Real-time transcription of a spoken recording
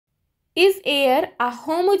Is air a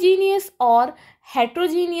homogeneous or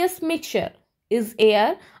heterogeneous mixture? Is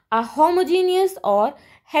air a homogeneous or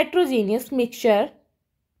heterogeneous mixture?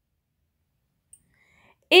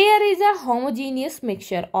 Air is a homogeneous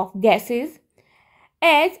mixture of gases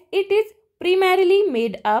as it is primarily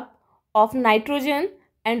made up of nitrogen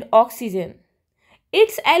and oxygen.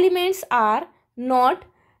 Its elements are not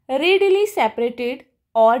readily separated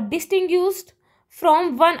or distinguished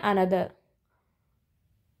from one another.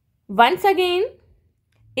 Once again,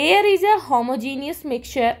 air is a homogeneous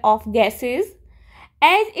mixture of gases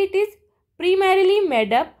as it is primarily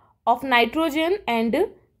made up of nitrogen and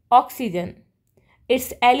oxygen.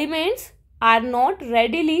 Its elements are not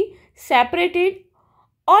readily separated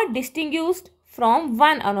or distinguished from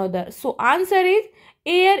one another. So answer is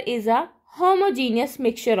air is a homogeneous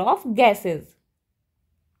mixture of gases.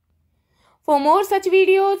 For more such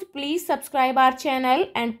videos, please subscribe our channel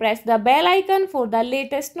and press the bell icon for the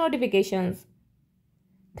latest notifications.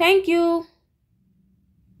 Thank you.